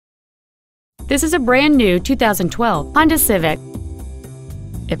This is a brand new 2012 Honda Civic.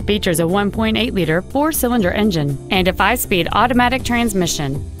 It features a 1.8-liter four-cylinder engine and a 5-speed automatic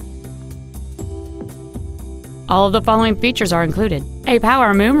transmission. All of the following features are included: a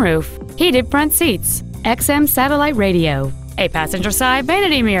power moonroof, heated front seats, XM satellite radio, a passenger side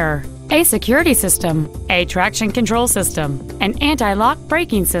vanity mirror, a security system, a traction control system, an anti-lock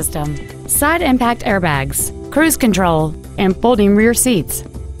braking system, side impact airbags, cruise control, and folding rear seats.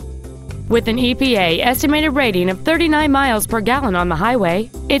 With an EPA estimated rating of 39 miles per gallon on the highway,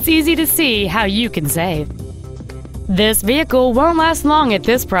 it's easy to see how you can save. This vehicle won't last long at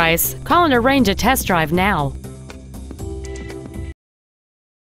this price. Call and arrange a test drive now.